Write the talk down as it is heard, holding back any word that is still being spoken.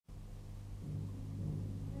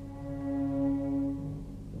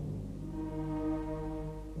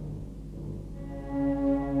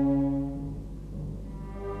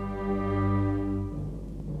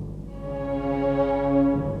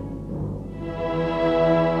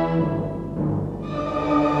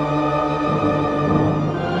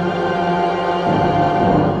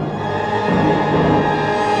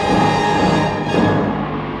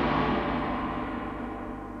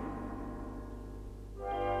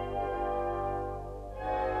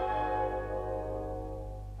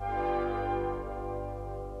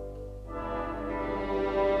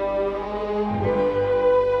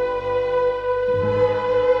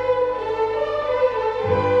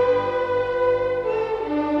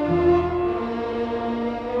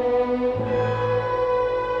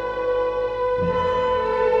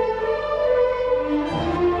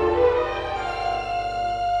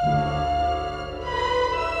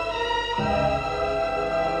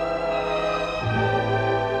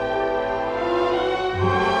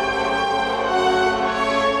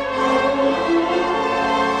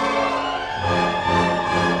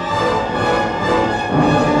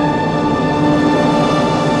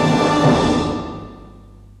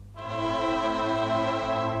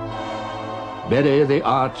Bury the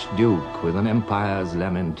Archduke with an empire's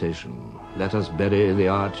lamentation. Let us bury the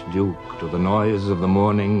Archduke to the noise of the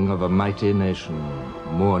mourning of a mighty nation,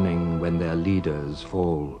 mourning when their leaders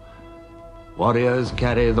fall. Warriors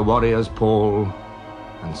carry the warrior's pall,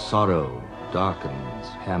 and sorrow darkens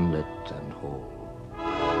hamlet and hall.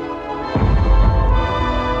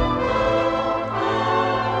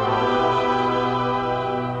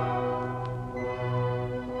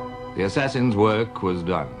 The assassin's work was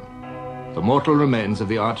done. The mortal remains of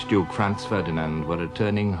the Archduke Franz Ferdinand were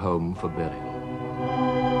returning home for burial.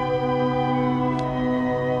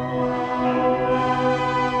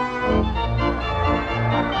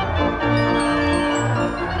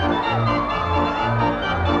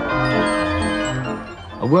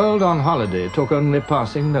 A world on holiday took only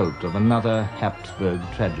passing note of another Habsburg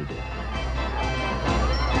tragedy.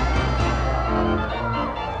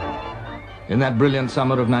 In that brilliant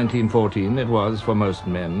summer of 1914, it was, for most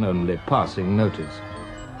men, only passing notice.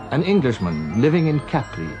 An Englishman living in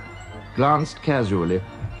Capri glanced casually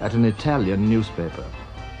at an Italian newspaper.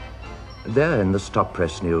 There in the stop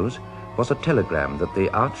press news was a telegram that the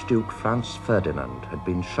Archduke Franz Ferdinand had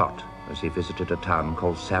been shot as he visited a town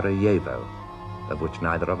called Sarajevo, of which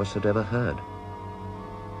neither of us had ever heard.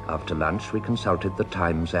 After lunch, we consulted the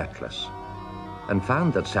Times Atlas and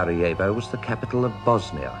found that Sarajevo was the capital of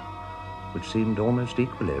Bosnia, which seemed almost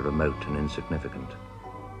equally remote and insignificant.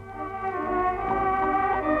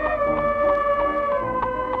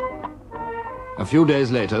 A few days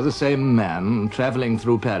later, the same man, traveling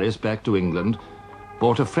through Paris back to England,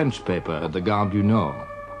 bought a French paper at the Gare du Nord.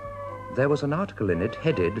 There was an article in it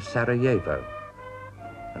headed Sarajevo,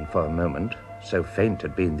 and for a moment, so faint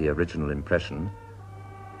had been the original impression,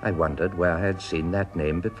 I wondered where I had seen that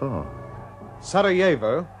name before.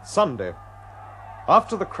 Sarajevo, Sunday.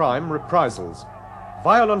 After the crime, reprisals.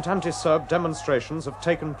 Violent anti-Serb demonstrations have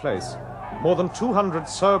taken place. More than 200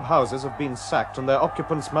 Serb houses have been sacked and their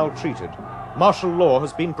occupants maltreated. Martial law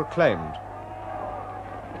has been proclaimed.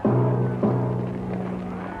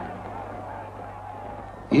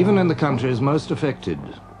 Even in the countries most affected,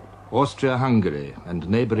 Austria-Hungary and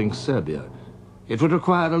neighboring Serbia, it would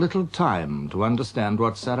require a little time to understand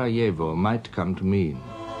what Sarajevo might come to mean.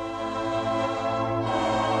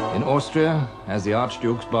 In Austria, as the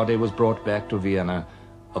Archduke's body was brought back to Vienna,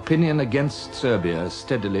 opinion against Serbia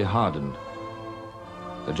steadily hardened.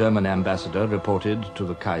 The German ambassador reported to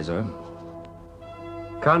the Kaiser.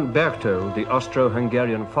 Count Berchtold, the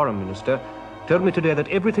Austro-Hungarian foreign minister, told me today that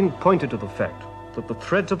everything pointed to the fact that the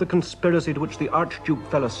threads of the conspiracy to which the Archduke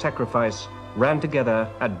fell a sacrifice ran together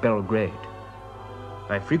at Belgrade.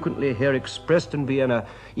 I frequently hear expressed in Vienna,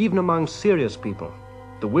 even among serious people,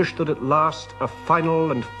 the wish that at last a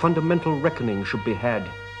final and fundamental reckoning should be had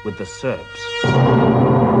with the Serbs.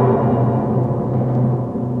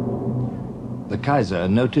 The Kaiser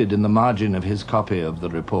noted in the margin of his copy of the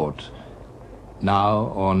report,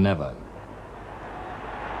 "Now or never."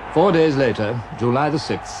 4 days later, July the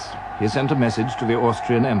 6th, he sent a message to the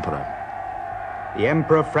Austrian Emperor. The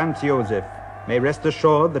Emperor Franz Joseph may rest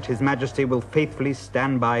assured that His Majesty will faithfully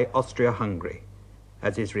stand by Austria-Hungary,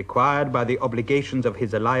 as is required by the obligations of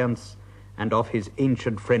his alliance and of his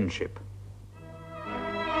ancient friendship.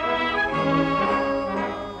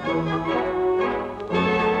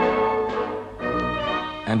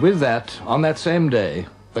 And with that, on that same day,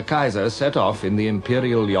 the Kaiser set off in the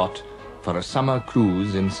imperial yacht for a summer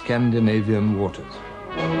cruise in Scandinavian waters.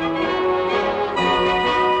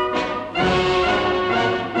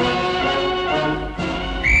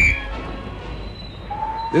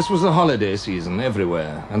 This was the holiday season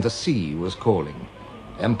everywhere, and the sea was calling.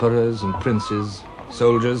 Emperors and princes,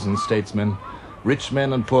 soldiers and statesmen, rich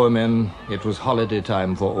men and poor men, it was holiday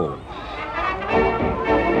time for all.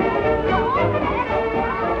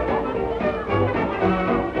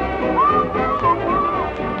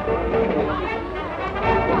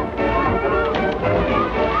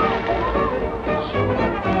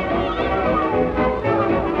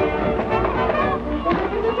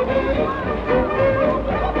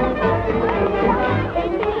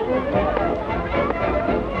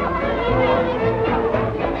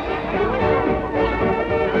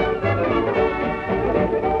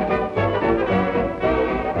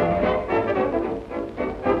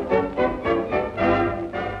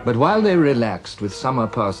 But while they relaxed with summer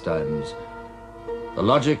pastimes, the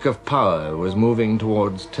logic of power was moving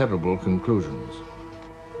towards terrible conclusions.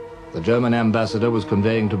 The German ambassador was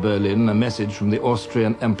conveying to Berlin a message from the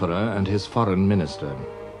Austrian emperor and his foreign minister.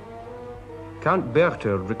 Count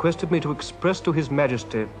Berchtold requested me to express to His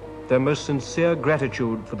Majesty their most sincere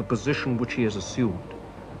gratitude for the position which he has assumed,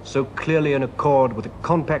 so clearly in accord with the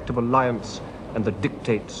compact of alliance and the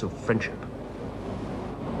dictates of friendship.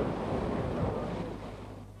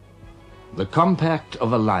 The compact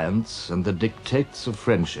of alliance and the dictates of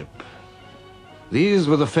friendship. These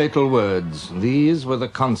were the fatal words. These were the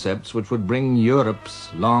concepts which would bring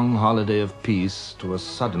Europe's long holiday of peace to a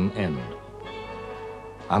sudden end.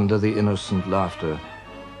 Under the innocent laughter,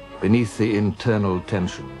 beneath the internal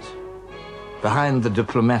tensions, behind the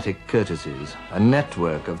diplomatic courtesies, a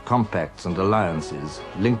network of compacts and alliances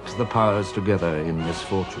linked the powers together in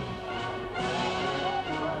misfortune.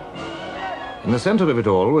 In the center of it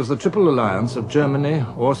all was the triple alliance of Germany,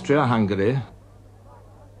 Austria-Hungary,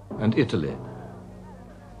 and Italy.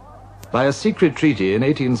 By a secret treaty in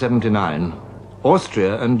 1879,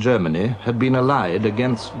 Austria and Germany had been allied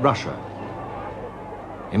against Russia.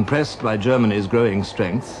 Impressed by Germany's growing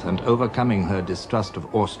strength and overcoming her distrust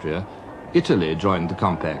of Austria, Italy joined the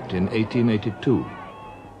compact in 1882.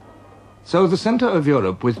 So the center of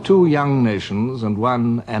Europe, with two young nations and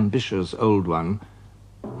one ambitious old one,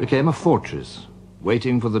 became a fortress,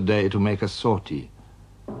 waiting for the day to make a sortie.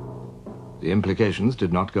 The implications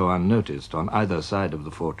did not go unnoticed on either side of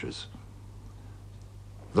the fortress.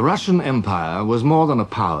 The Russian Empire was more than a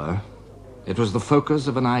power. It was the focus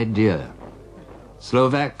of an idea.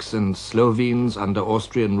 Slovaks and Slovenes under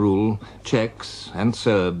Austrian rule, Czechs and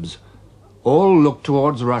Serbs, all looked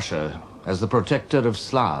towards Russia as the protector of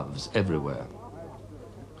Slavs everywhere.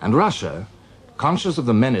 And Russia, conscious of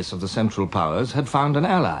the menace of the Central Powers, had found an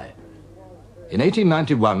ally. In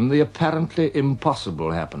 1891, the apparently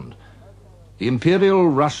impossible happened. The Imperial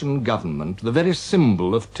Russian government, the very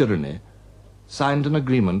symbol of tyranny, signed an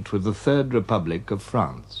agreement with the Third Republic of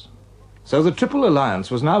France. So the Triple Alliance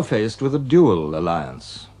was now faced with a dual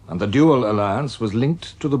alliance, and the dual alliance was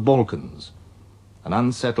linked to the Balkans, an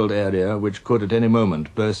unsettled area which could at any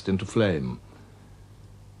moment burst into flame.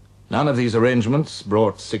 None of these arrangements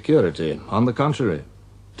brought security. On the contrary,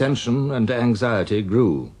 tension and anxiety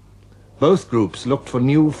grew. Both groups looked for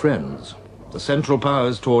new friends, the Central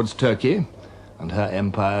Powers towards Turkey and her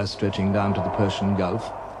empire stretching down to the Persian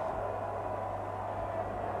Gulf.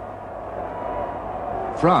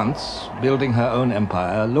 France, building her own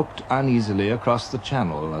empire, looked uneasily across the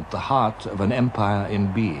Channel at the heart of an empire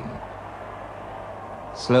in being.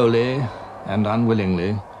 Slowly and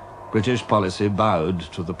unwillingly, British policy bowed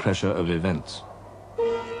to the pressure of events.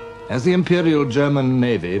 As the Imperial German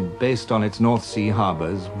Navy, based on its North Sea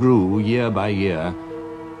harbors, grew year by year,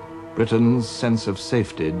 Britain's sense of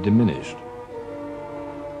safety diminished.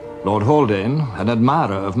 Lord Haldane, an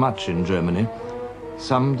admirer of much in Germany,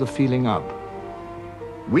 summed the feeling up.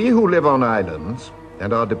 We who live on islands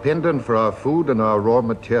and are dependent for our food and our raw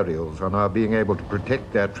materials on our being able to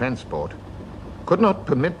protect their transport could not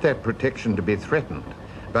permit that protection to be threatened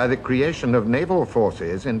by the creation of naval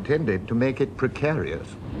forces intended to make it precarious.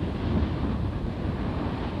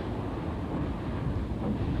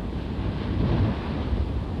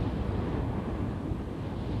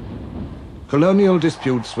 Colonial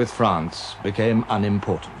disputes with France became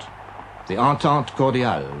unimportant. The Entente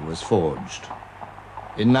Cordiale was forged.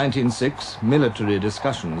 In 1906, military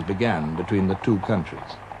discussions began between the two countries.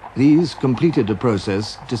 These completed a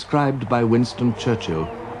process described by Winston Churchill,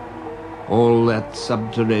 all that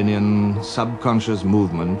subterranean, subconscious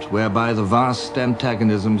movement whereby the vast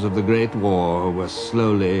antagonisms of the Great War were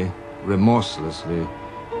slowly, remorselessly,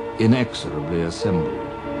 inexorably assembled.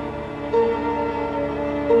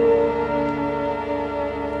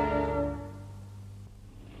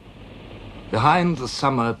 Behind the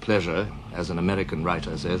summer pleasure, as an American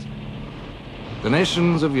writer says, the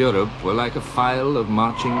nations of Europe were like a file of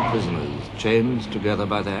marching prisoners chained together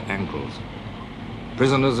by their ankles,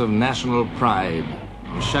 prisoners of national pride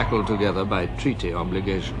and shackled together by treaty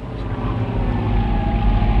obligations.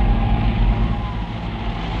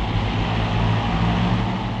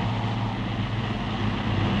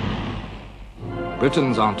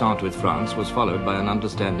 Britain's entente with France was followed by an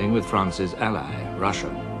understanding with France's ally, Russia.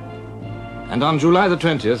 And on July the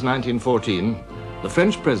 20th, 1914, the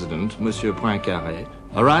French president, Monsieur Poincaré,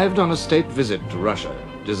 arrived on a state visit to Russia,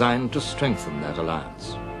 designed to strengthen that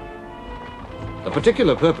alliance. The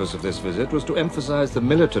particular purpose of this visit was to emphasize the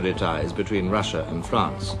military ties between Russia and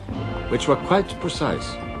France, which were quite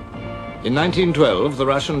precise. In 1912, the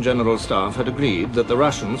Russian General Staff had agreed that the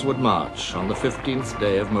Russians would march on the 15th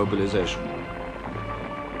day of mobilization.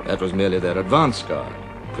 That was merely their advance guard,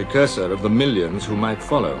 precursor of the millions who might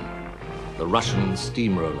follow. The Russian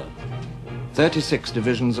steamroller. 36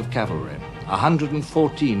 divisions of cavalry,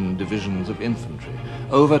 114 divisions of infantry,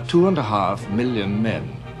 over 2.5 million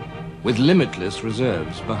men, with limitless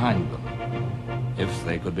reserves behind them. If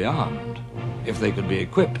they could be armed, if they could be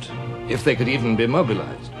equipped, if they could even be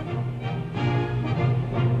mobilized.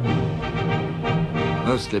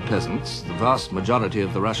 mostly peasants, the vast majority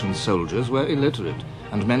of the Russian soldiers were illiterate,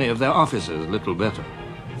 and many of their officers little better.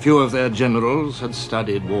 Few of their generals had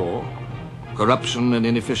studied war. Corruption and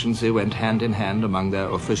inefficiency went hand in hand among their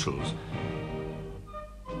officials.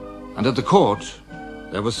 And at the court,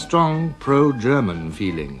 there was strong pro-German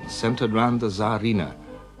feeling centered round the Tsarina.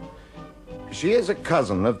 She is a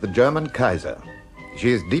cousin of the German Kaiser. She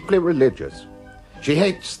is deeply religious. She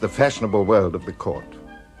hates the fashionable world of the court.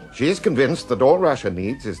 She is convinced that all Russia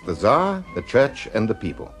needs is the Tsar, the Church, and the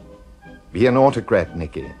people. Be an autocrat,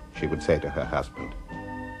 Nicky, she would say to her husband.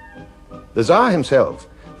 The Tsar himself,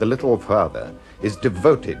 the little father, is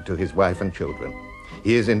devoted to his wife and children.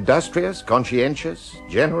 He is industrious, conscientious,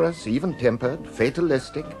 generous, even-tempered,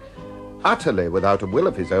 fatalistic, utterly without a will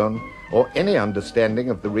of his own or any understanding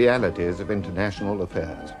of the realities of international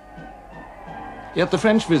affairs. Yet the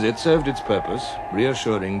French visit served its purpose,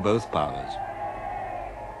 reassuring both powers.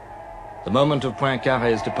 The moment of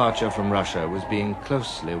Poincaré's departure from Russia was being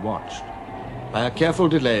closely watched. By a careful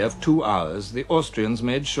delay of 2 hours, the Austrians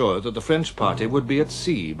made sure that the French party would be at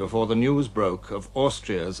sea before the news broke of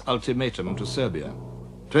Austria's ultimatum to Serbia.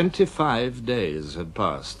 25 days had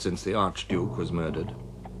passed since the Archduke was murdered.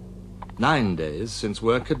 9 days since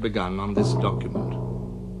work had begun on this document.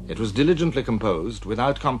 It was diligently composed,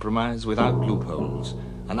 without compromise, without loopholes,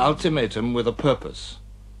 an ultimatum with a purpose,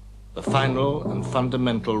 the final and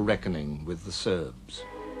fundamental reckoning with the Serbs.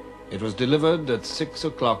 It was delivered at 6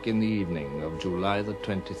 o'clock in the evening of July the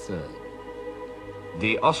 23rd.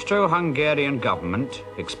 The Austro-Hungarian government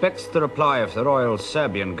expects the reply of the Royal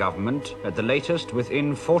Serbian government at the latest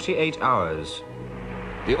within 48 hours.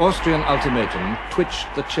 The Austrian ultimatum twitched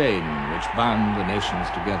the chain which bound the nations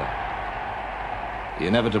together. The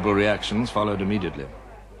inevitable reactions followed immediately.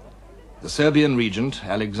 The Serbian regent,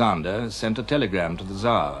 Alexander, sent a telegram to the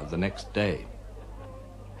Tsar the next day.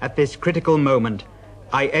 At this critical moment,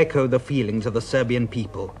 I echo the feelings of the Serbian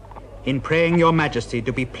people in praying your Majesty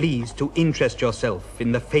to be pleased to interest yourself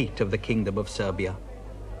in the fate of the Kingdom of Serbia.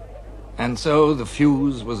 And so the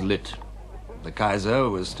fuse was lit. The Kaiser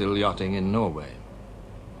was still yachting in Norway.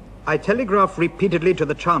 I telegraphed repeatedly to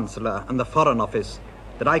the Chancellor and the Foreign Office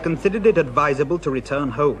that I considered it advisable to return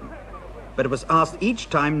home, but was asked each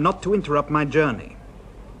time not to interrupt my journey.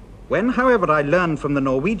 When, however, I learned from the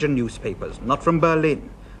Norwegian newspapers, not from Berlin,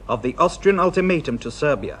 of the Austrian ultimatum to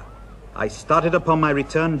Serbia, I started upon my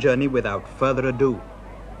return journey without further ado.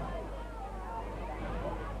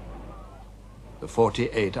 The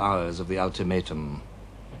 48 hours of the ultimatum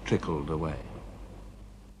trickled away.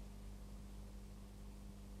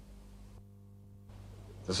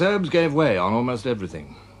 The Serbs gave way on almost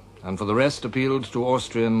everything, and for the rest appealed to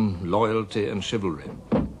Austrian loyalty and chivalry.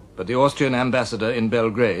 But the Austrian ambassador in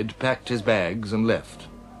Belgrade packed his bags and left.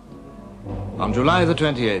 On July the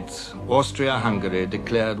 28th, Austria-Hungary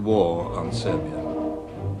declared war on Serbia.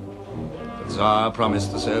 The Tsar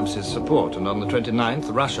promised the Serbs his support, and on the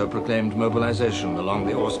 29th, Russia proclaimed mobilization along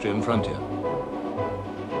the Austrian frontier.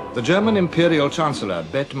 The German Imperial Chancellor,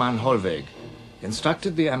 Bethmann Hollweg,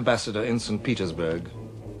 instructed the ambassador in St. Petersburg,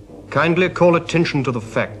 kindly call attention to the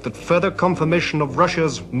fact that further confirmation of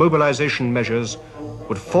Russia's mobilization measures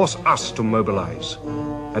would force us to mobilize,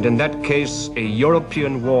 and in that case, a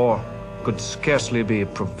European war could scarcely be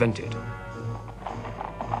prevented.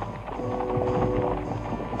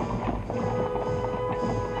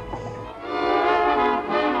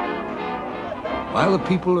 While the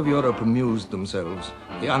people of Europe amused themselves,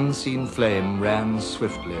 the unseen flame ran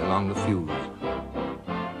swiftly along the fuse.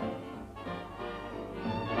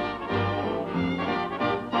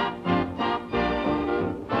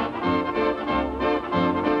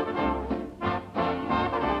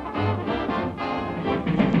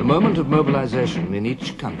 The moment of mobilization in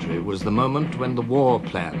each country was the moment when the war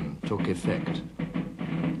plan took effect.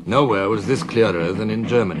 Nowhere was this clearer than in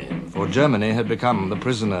Germany, for Germany had become the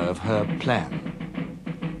prisoner of her plan.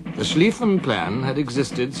 The Schlieffen Plan had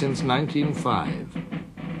existed since 1905.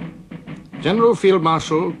 General Field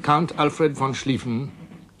Marshal Count Alfred von Schlieffen,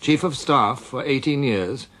 Chief of Staff for 18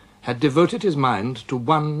 years, had devoted his mind to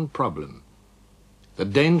one problem: the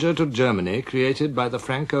danger to Germany created by the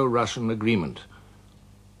Franco-Russian agreement.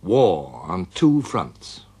 War on 2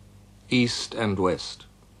 fronts, east and west.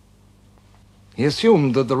 He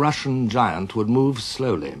assumed that the Russian giant would move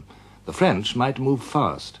slowly. The French might move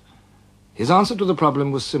fast. His answer to the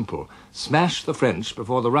problem was simple: smash the French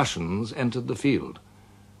before the Russians entered the field.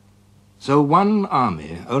 So one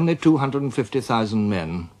army, only 250,000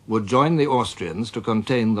 men, would join the Austrians to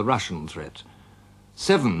contain the Russian threat.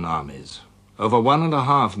 7 armies, over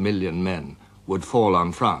 1.5 million men, would fall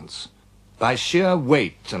on France. By sheer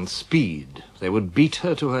weight and speed, they would beat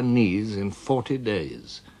her to her knees in 40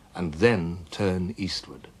 days, and then turn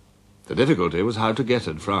eastward. The difficulty was how to get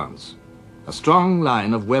at France. A strong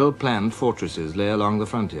line of well-planned fortresses lay along the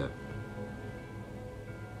frontier.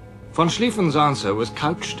 Von Schlieffen's answer was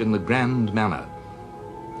couched in the grand manner.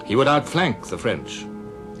 He would outflank the French.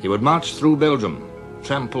 He would march through Belgium,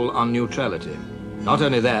 trample on neutrality. Not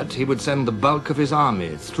only that, he would send the bulk of his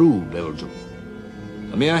army through Belgium.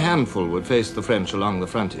 A mere handful would face the French along the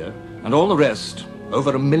frontier, and all the rest,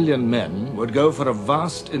 over 1 million men, would go for a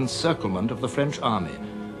vast encirclement of the French army.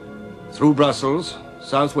 Through Brussels,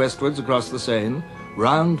 southwestwards across the Seine,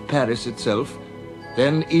 round Paris itself,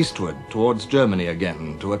 then eastward towards Germany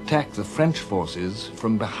again to attack the French forces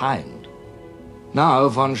from behind. Now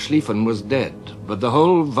von Schlieffen was dead, but the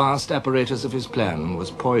whole vast apparatus of his plan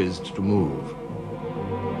was poised to move.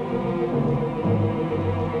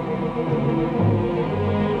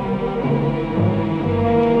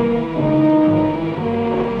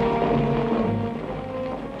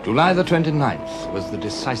 July the 29th was the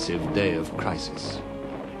decisive day of crisis.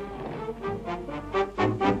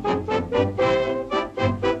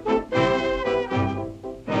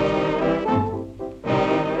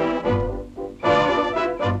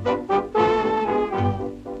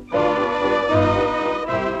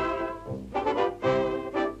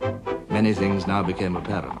 Many things now became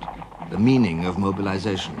apparent. The meaning of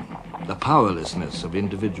mobilization, the powerlessness of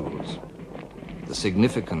individuals, the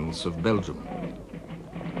significance of Belgium.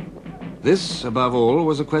 This, above all,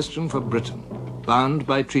 was a question for Britain, bound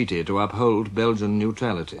by treaty to uphold Belgian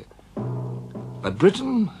neutrality. But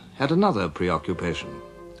Britain had another preoccupation,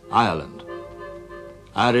 Ireland.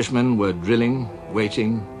 Irishmen were drilling,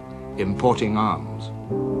 waiting, importing arms.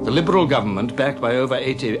 The Liberal government, backed by over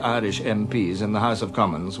 80 Irish MPs in the House of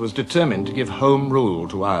Commons, was determined to give home rule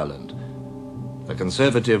to Ireland. The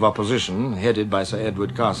Conservative opposition, headed by Sir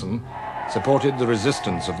Edward Carson, supported the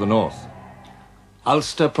resistance of the North.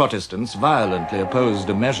 Ulster Protestants violently opposed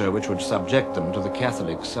a measure which would subject them to the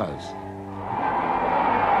Catholic South.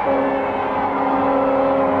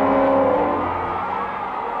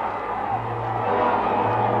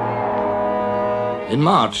 In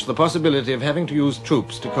March, the possibility of having to use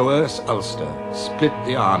troops to coerce Ulster split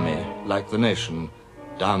the army, like the nation,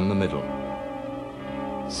 down the middle.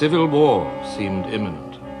 Civil war seemed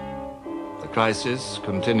imminent. The crisis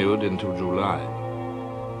continued into July.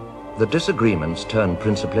 The disagreements turned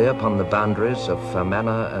principally upon the boundaries of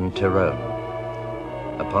Fermanagh and Tyrone.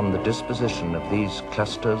 Upon the disposition of these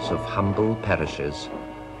clusters of humble parishes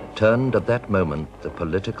turned at that moment the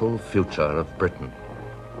political future of Britain.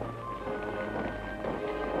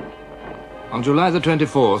 On July the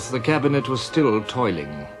 24th, the cabinet was still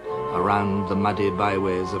toiling around the muddy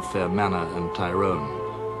byways of Fermanagh and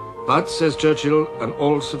Tyrone. But, says Churchill, an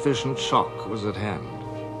all-sufficient shock was at hand.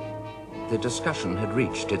 The discussion had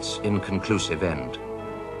reached its inconclusive end,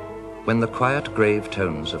 when the quiet, grave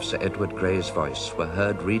tones of Sir Edward Grey's voice were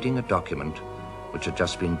heard reading a document which had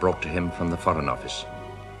just been brought to him from the Foreign Office.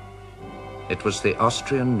 It was the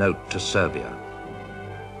Austrian note to Serbia.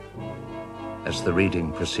 As the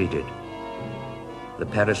reading proceeded, the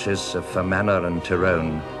parishes of Fermanagh and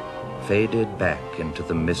Tyrone faded back into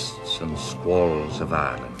the mists and squalls of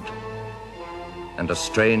Ireland, and a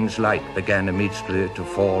strange light began immediately to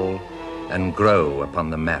fall and grow upon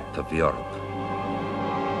the map of Europe.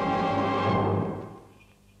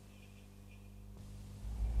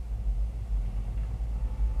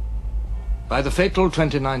 By the fatal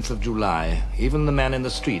 29th of July, even the man in the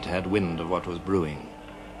street had wind of what was brewing.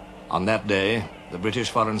 On that day, the British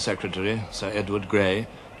Foreign Secretary, Sir Edward Grey,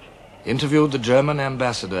 interviewed the German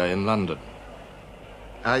ambassador in London.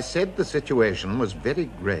 I said the situation was very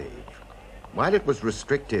grave. While it was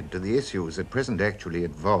restricted to the issues at present actually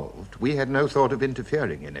involved, we had no thought of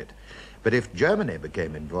interfering in it. But if Germany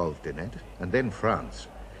became involved in it, and then France,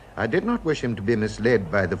 I did not wish him to be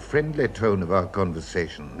misled by the friendly tone of our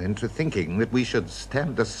conversation into thinking that we should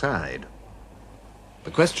stand aside.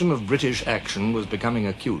 The question of British action was becoming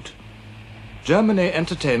acute. Germany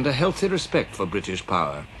entertained a healthy respect for British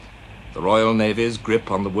power. The Royal Navy's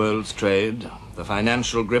grip on the world's trade, the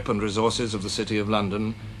financial grip and resources of the City of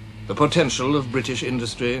London, the potential of British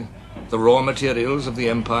industry, the raw materials of the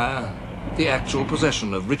empire, the actual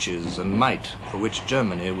possession of riches and might for which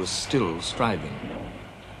Germany was still striving.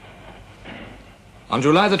 On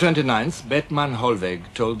July the 29th, Bethmann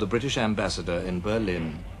Hollweg told the British ambassador in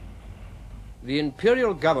Berlin, "The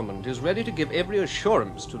Imperial government is ready to give every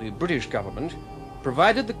assurance to the British government,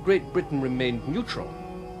 provided that Great Britain remained neutral,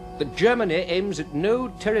 that Germany aims at no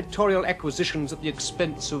territorial acquisitions at the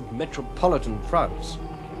expense of metropolitan France.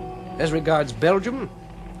 As regards Belgium,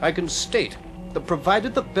 I can state that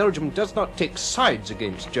provided that Belgium does not take sides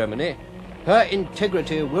against Germany, her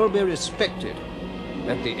integrity will be respected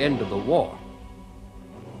at the end of the war.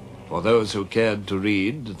 For those who cared to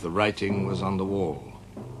read, the writing was on the wall.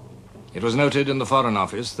 It was noted in the Foreign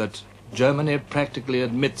Office that Germany practically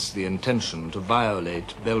admits the intention to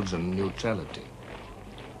violate Belgian neutrality.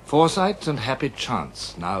 Foresight and happy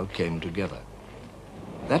chance now came together.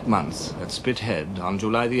 That month, at Spithead, on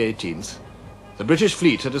July the 18th, the British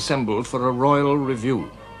fleet had assembled for a royal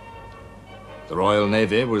review. The Royal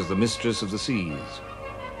Navy was the mistress of the seas.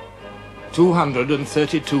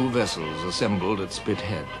 232 vessels assembled at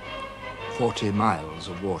Spithead, 40 miles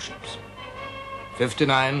of warships.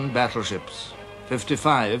 59 battleships,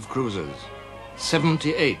 55 cruisers,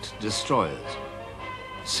 78 destroyers,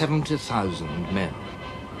 70,000 men.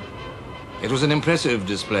 It was an impressive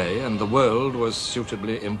display, and the world was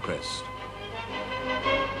suitably impressed.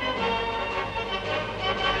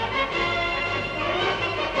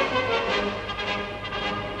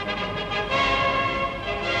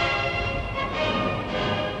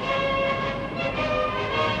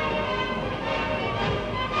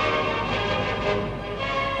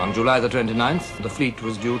 On July the 29th, the fleet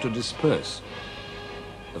was due to disperse.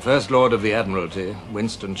 The First Lord of the Admiralty,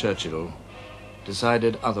 Winston Churchill,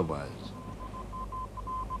 decided otherwise.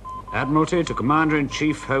 Admiralty to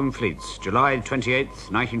Commander-in-Chief Home Fleets, July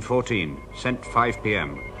 28th, 1914, sent 5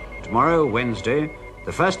 p.m. Tomorrow, Wednesday,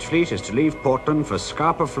 the First Fleet is to leave Portland for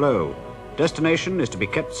Scapa Flow. Destination is to be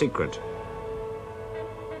kept secret.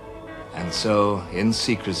 And so, in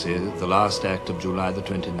secrecy, the last act of July the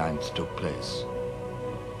 29th took place.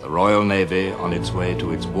 The Royal Navy on its way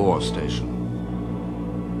to its war station.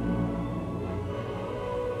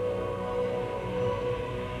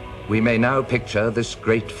 We may now picture this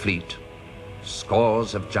great fleet,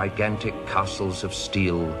 scores of gigantic castles of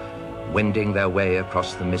steel wending their way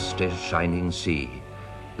across the misty, shining sea,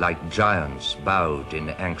 like giants bowed in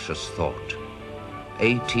anxious thought.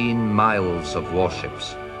 18 miles of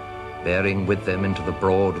warships, bearing with them into the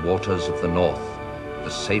broad waters of the north the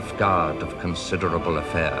safeguard of considerable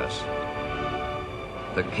affairs.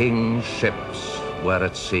 The king's ships were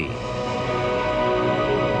at sea.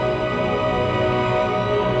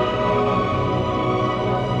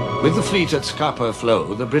 With the fleet at Scapa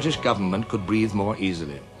Flow, the British government could breathe more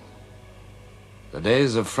easily. The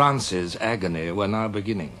days of France's agony were now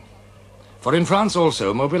beginning. For in France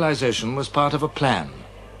also, mobilization was part of a plan,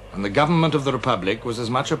 and the government of the Republic was as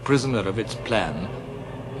much a prisoner of its plan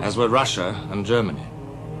as were Russia and Germany.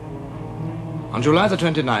 On July the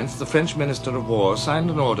 29th, the French Minister of War signed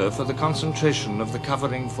an order for the concentration of the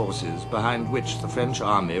covering forces behind which the French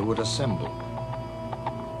army would assemble.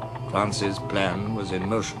 France's plan was in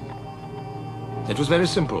motion. It was very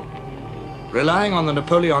simple. Relying on the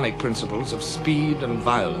Napoleonic principles of speed and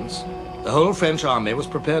violence, the whole French army was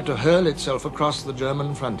prepared to hurl itself across the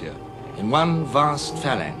German frontier. In one vast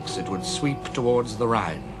phalanx, it would sweep towards the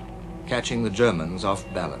Rhine, catching the Germans off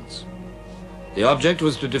balance. The object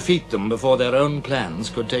was to defeat them before their own plans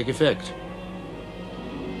could take effect.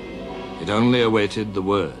 It only awaited the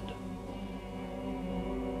word.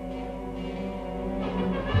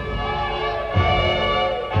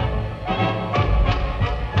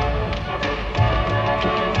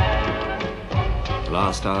 The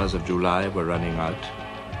last hours of July were running out,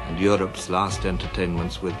 and Europe's last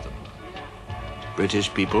entertainments with them.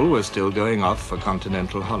 British people were still going off for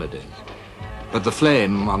continental holidays. But the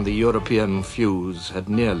flame on the European fuse had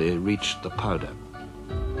nearly reached the powder.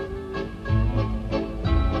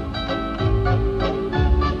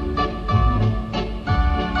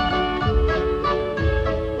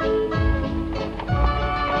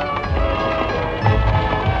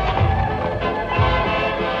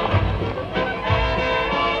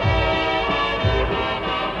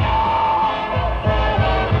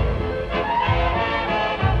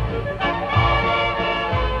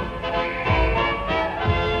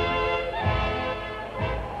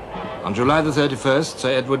 On July the 31st, Sir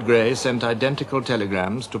Edward Grey sent identical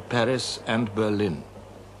telegrams to Paris and Berlin.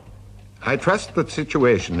 I trust that the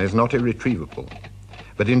situation is not irretrievable.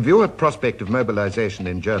 But in view of prospect of mobilization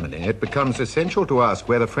in Germany, it becomes essential to ask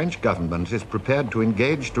where the French government is prepared to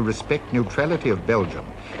engage to respect neutrality of Belgium,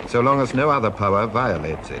 so long as no other power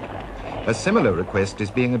violates it. A similar request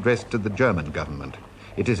is being addressed to the German government.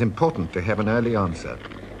 It is important to have an early answer.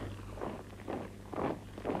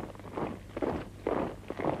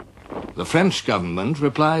 The French government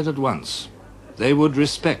replied at once. They would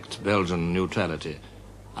respect Belgian neutrality,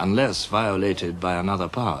 unless violated by another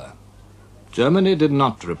power. Germany did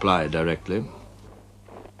not reply directly.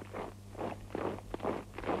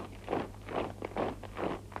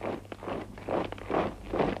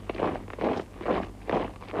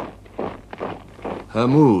 Her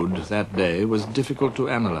mood that day was difficult to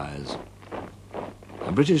analyze.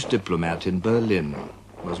 A British diplomat in Berlin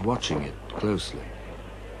was watching it closely.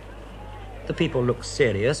 The people looked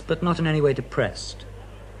serious, but not in any way depressed.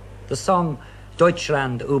 The song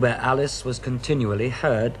Deutschland über alles was continually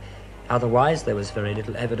heard. Otherwise, there was very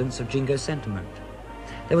little evidence of Jingo sentiment.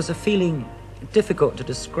 There was a feeling difficult to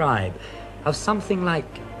describe, of something like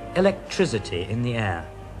electricity in the air.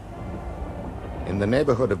 In the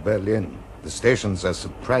neighborhood of Berlin, the stations are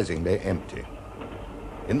surprisingly empty.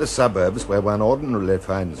 In the suburbs, where one ordinarily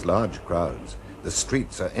finds large crowds, the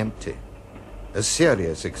streets are empty. A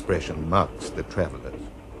serious expression marks the travelers.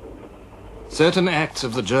 Certain acts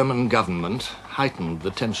of the German government heightened the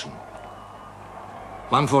tension.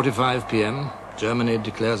 1:45 p.m., Germany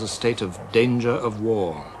declares a state of danger of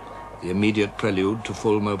war, the immediate prelude to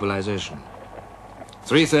full mobilization.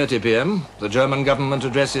 3:30 p.m., the German government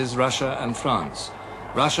addresses Russia and France.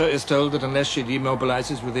 Russia is told that unless she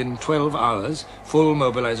demobilizes within 12 hours, full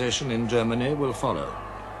mobilization in Germany will follow.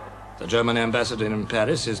 The German ambassador in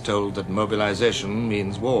Paris is told that mobilization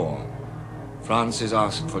means war. France is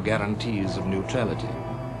asked for guarantees of neutrality.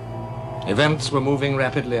 Events were moving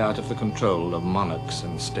rapidly out of the control of monarchs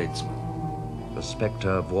and statesmen. The spectre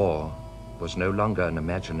of war was no longer an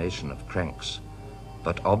imagination of cranks,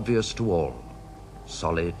 but obvious to all,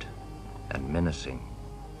 solid and menacing.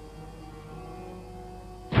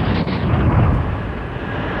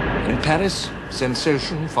 In Paris,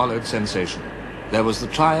 sensation followed sensation. There was the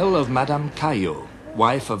trial of Madame Caillot,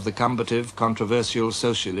 wife of the combative, controversial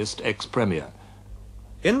socialist ex-premier.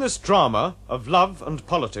 In this drama of love and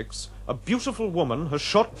politics, a beautiful woman has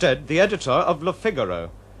shot dead the editor of Le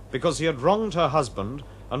Figaro because he had wronged her husband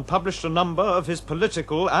and published a number of his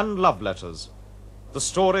political and love letters. The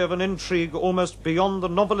story of an intrigue almost beyond the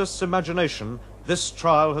novelist's imagination, this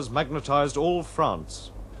trial has magnetized all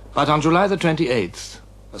France. But on July the 28th,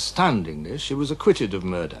 astoundingly, she was acquitted of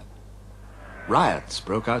murder. Riots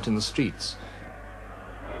broke out in the streets.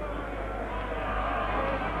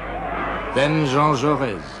 Then Jean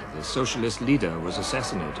Jaurès, the socialist leader, was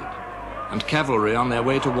assassinated, and cavalry on their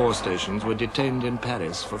way to war stations were detained in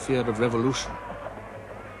Paris for fear of revolution.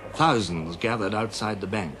 Thousands gathered outside the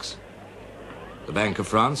banks. The Bank of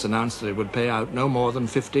France announced that it would pay out no more than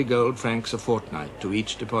 50 gold francs a fortnight to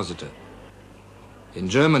each depositor. In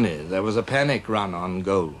Germany, there was a panic run on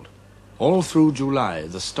gold. All through July,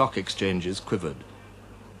 the stock exchanges quivered.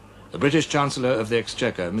 The British Chancellor of the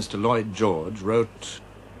Exchequer, Mr. Lloyd George, wrote,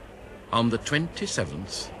 "On the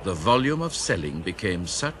 27th, the volume of selling became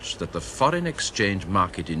such that the foreign exchange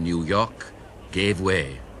market in New York gave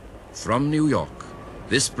way. From New York,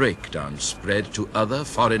 this breakdown spread to other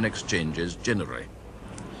foreign exchanges generally.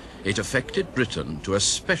 It affected Britain to a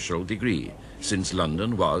special degree, since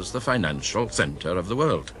London was the financial center of the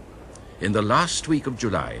world. In the last week of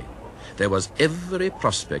July, there was every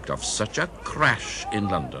prospect of such a crash in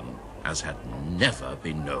London as had never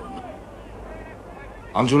been known."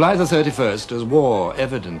 On July the 31st, as war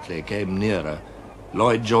evidently came nearer,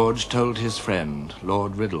 Lloyd George told his friend,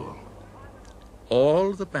 Lord Riddle,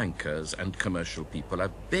 "All the bankers and commercial people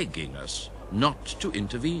are begging us not to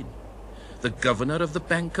intervene. The governor of the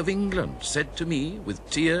Bank of England said to me, with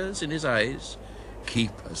tears in his eyes,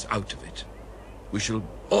 'Keep us out of it. We shall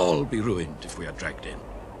all be ruined if we are dragged in.'"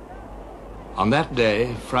 On that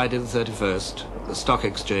day, Friday the 31st, the stock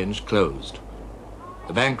exchange closed.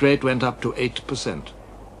 The bank rate went up to 8%.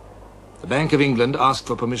 The Bank of England asked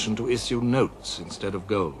for permission to issue notes instead of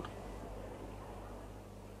gold.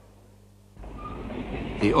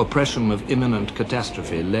 The oppression of imminent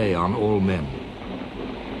catastrophe lay on all men.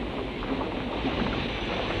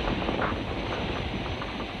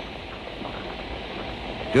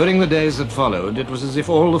 During the days that followed, it was as if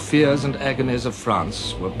all the fears and agonies of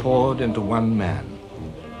France were poured into one man,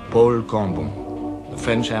 Paul Cambon, the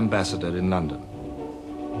French ambassador in London.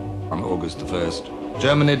 On August the 1st,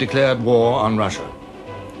 Germany declared war on Russia.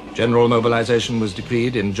 General mobilization was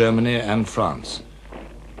decreed in Germany and France.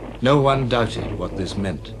 No one doubted what this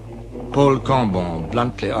meant. Paul Cambon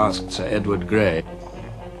bluntly asked Sir Edward Grey,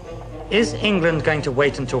 Is England going to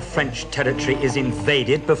wait until French territory is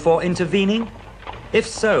invaded before intervening? If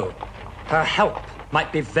so, her help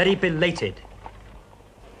might be very belated.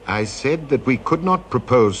 I said that we could not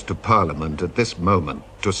propose to Parliament at this moment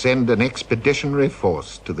to send an expeditionary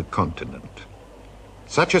force to the continent.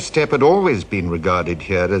 Such a step had always been regarded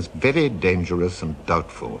here as very dangerous and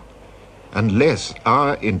doubtful, unless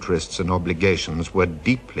our interests and obligations were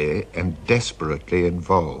deeply and desperately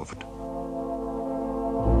involved.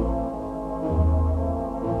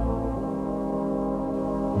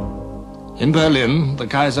 In Berlin, the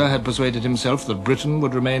Kaiser had persuaded himself that Britain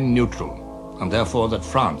would remain neutral, and therefore that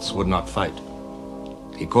France would not fight.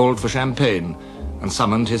 He called for champagne and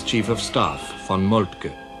summoned his chief of staff, von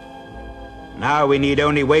Moltke. Now we need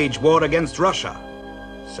only wage war against Russia.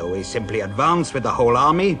 So we simply advance with the whole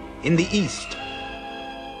army in the east.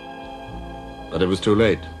 But it was too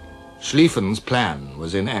late. Schlieffen's plan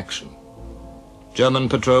was in action. German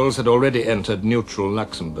patrols had already entered neutral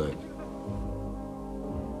Luxembourg.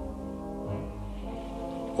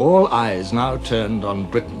 All eyes now turned on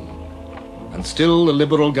Britain, and still the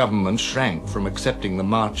Liberal government shrank from accepting the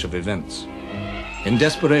march of events. In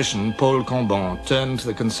desperation, Paul Combon turned to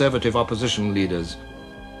the Conservative opposition leaders.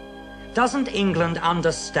 Doesn't England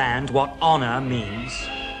understand what honor means?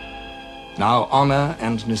 Now honor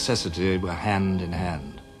and necessity were hand in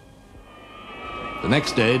hand. The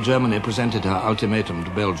next day, Germany presented her ultimatum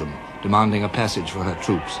to Belgium, demanding a passage for her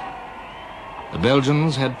troops. The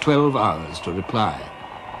Belgians had 12 hours to reply.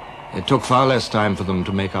 It took far less time for them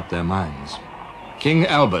to make up their minds. King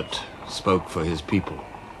Albert spoke for his people.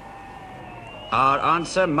 Our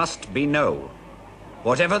answer must be no,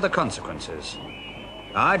 whatever the consequences.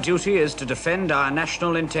 Our duty is to defend our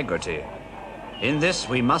national integrity. In this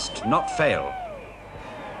we must not fail.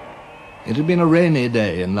 It had been a rainy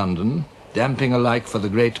day in London, damping alike for the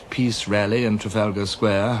great peace rally in Trafalgar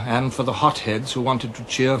Square and for the hotheads who wanted to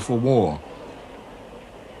cheer for war.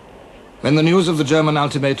 When the news of the German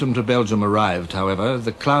ultimatum to Belgium arrived, however,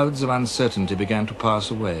 the clouds of uncertainty began to pass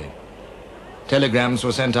away. Telegrams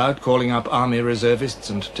were sent out calling up army reservists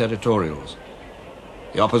and territorials.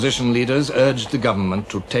 The opposition leaders urged the government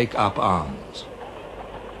to take up arms.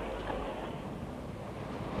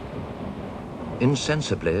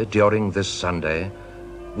 Insensibly, during this Sunday,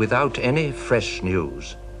 without any fresh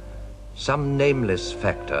news, some nameless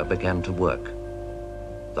factor began to work.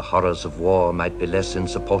 The horrors of war might be less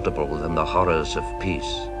insupportable than the horrors of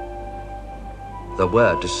peace. There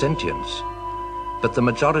were dissentients, but the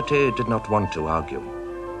majority did not want to argue.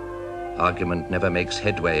 Argument never makes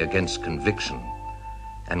headway against conviction,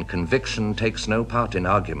 and conviction takes no part in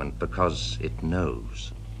argument because it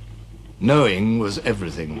knows. Knowing was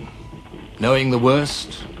everything. Knowing the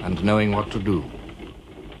worst and knowing what to do.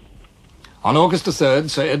 On August the 3rd,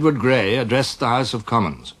 Sir Edward Grey addressed the House of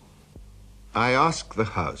Commons. I ask the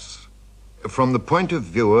House, from the point of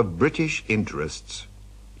view of British interests,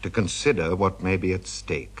 to consider what may be at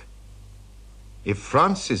stake. If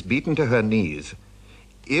France is beaten to her knees,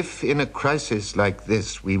 if in a crisis like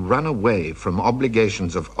this we run away from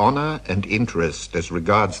obligations of honor and interest as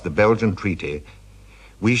regards the Belgian Treaty,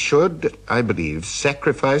 we should, I believe,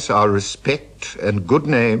 sacrifice our respect and good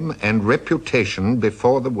name and reputation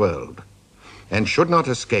before the world, and should not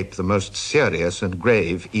escape the most serious and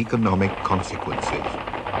grave economic consequences.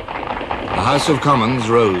 The House of Commons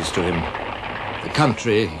rose to him, the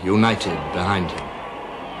country united behind him.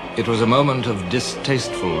 It was a moment of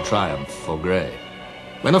distasteful triumph for Grey.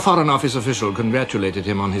 When a Foreign Office official congratulated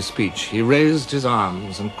him on his speech, he raised his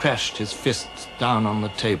arms and crashed his fists down on the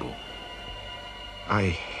table. I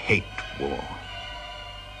hate war.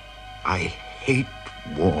 I hate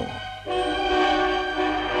war.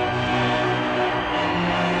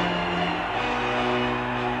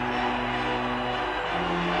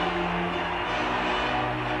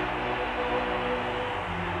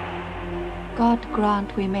 God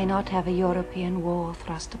grant we may not have a European war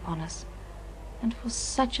thrust upon us. And for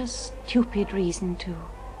such a stupid reason, too.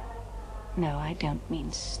 No, I don't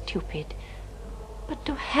mean stupid. But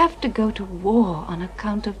to have to go to war on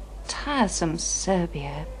account of tiresome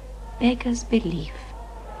Serbia beggars belief.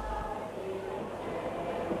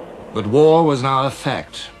 But war was now a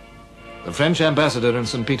fact. The French ambassador in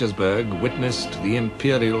St. Petersburg witnessed the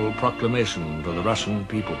imperial proclamation to the Russian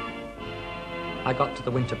people. I got to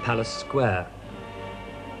the Winter Palace Square,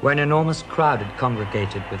 where an enormous crowd had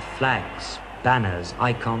congregated with flags, banners,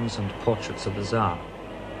 icons, and portraits of the Tsar.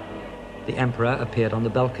 The Emperor appeared on the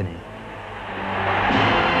balcony.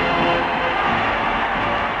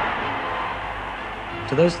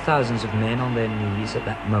 To those thousands of men on their knees at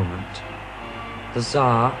that moment, the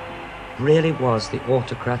Tsar really was the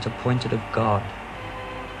autocrat appointed of God,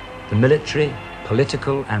 the military,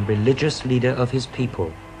 political, and religious leader of his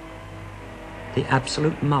people, the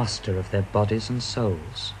absolute master of their bodies and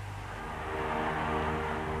souls.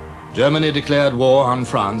 Germany declared war on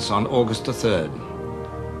France on August the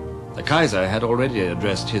 3rd. The Kaiser had already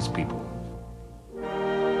addressed his people.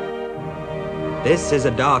 This is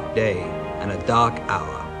a dark day and a dark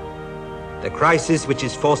hour. The crisis which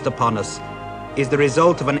is forced upon us is the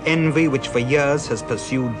result of an envy which for years has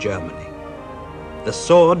pursued Germany. The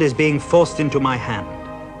sword is being forced into my hand.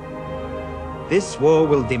 This war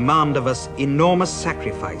will demand of us enormous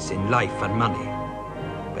sacrifice in life and money.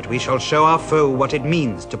 but we shall show our foe what it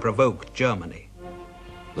means to provoke Germany.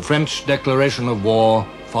 The French declaration of war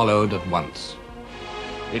followed at once.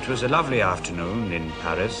 It was a lovely afternoon in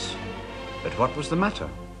Paris, but what was the matter?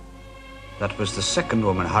 That was the second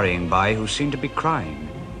woman hurrying by who seemed to be crying.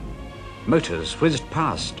 Motors whizzed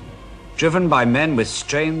past, driven by men with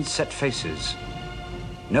strained, set faces.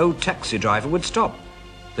 No taxi driver would stop.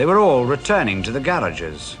 They were all returning to the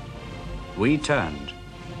garages. We turned.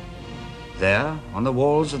 There, on the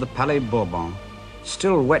walls of the Palais Bourbon,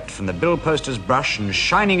 still wet from the bill poster's brush and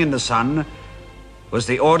shining in the sun, was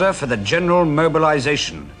the order for the general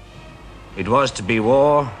mobilization. It was to be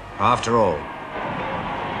war after all.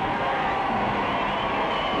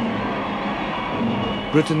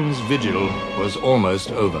 Britain's vigil was almost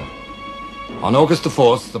over. On August the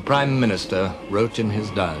 4th, the Prime Minister wrote in his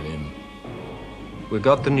diary, We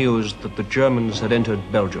got the news that the Germans had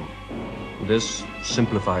entered Belgium. This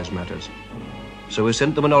simplifies matters. So we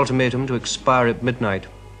sent them an ultimatum to expire at midnight,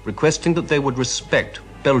 requesting that they would respect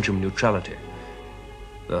Belgian neutrality.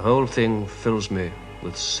 The whole thing fills me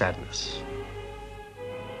with sadness.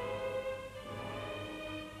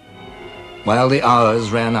 While the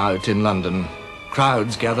hours ran out in London,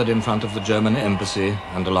 crowds gathered in front of the German embassy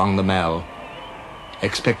and along the Mall.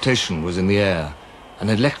 Expectation was in the air, an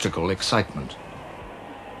electrical excitement.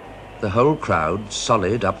 The whole crowd,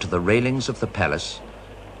 solid up to the railings of the palace,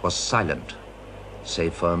 was silent,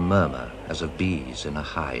 save for a murmur as of bees in a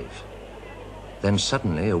hive. Then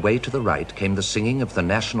suddenly, away to the right, came the singing of the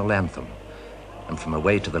national anthem, and from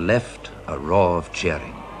away to the left, a roar of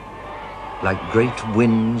cheering. Like great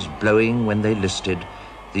winds blowing when they listed,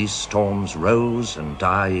 these storms rose and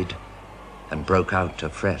died and broke out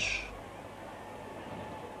afresh.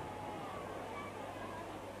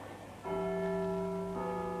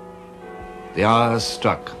 The hours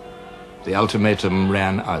struck. The ultimatum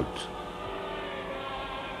ran out.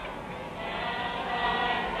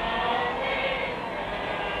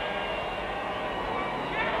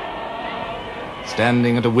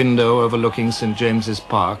 Standing at a window overlooking St. James's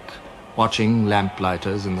Park, watching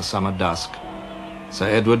lamplighters in the summer dusk, Sir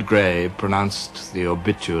Edward Grey pronounced the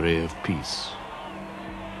obituary of peace.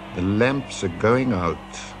 The lamps are going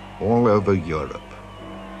out all over Europe.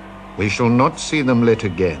 We shall not see them lit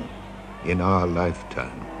again in our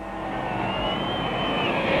lifetime.